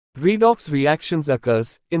Redox reactions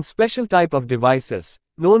occurs in special type of devices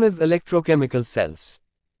known as electrochemical cells.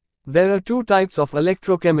 There are two types of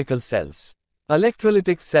electrochemical cells: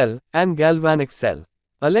 electrolytic cell and galvanic cell.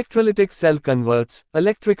 Electrolytic cell converts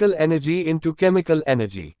electrical energy into chemical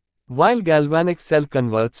energy, while galvanic cell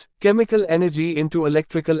converts chemical energy into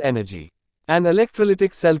electrical energy. An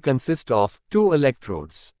electrolytic cell consists of two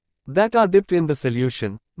electrodes that are dipped in the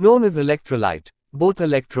solution, known as electrolyte, both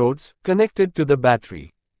electrodes connected to the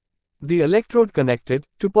battery. The electrode connected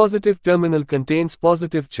to positive terminal contains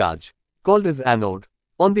positive charge, called as anode.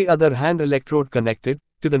 On the other hand, electrode connected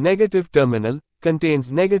to the negative terminal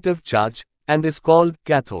contains negative charge and is called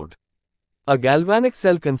cathode. A galvanic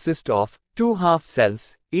cell consists of two half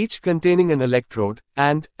cells, each containing an electrode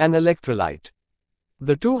and an electrolyte.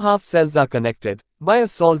 The two half cells are connected by a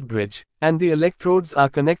salt bridge, and the electrodes are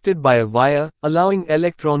connected by a wire, allowing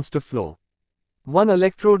electrons to flow. One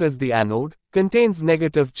electrode is the anode, contains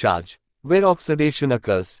negative charge, where oxidation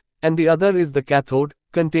occurs, and the other is the cathode,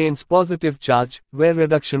 contains positive charge, where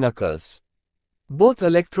reduction occurs. Both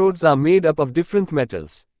electrodes are made up of different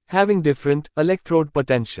metals, having different electrode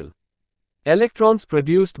potential. Electrons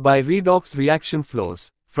produced by redox reaction flows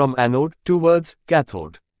from anode towards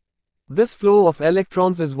cathode. This flow of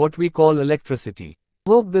electrons is what we call electricity.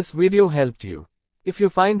 Hope this video helped you. If you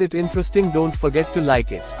find it interesting, don't forget to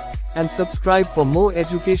like it and subscribe for more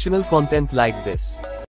educational content like this.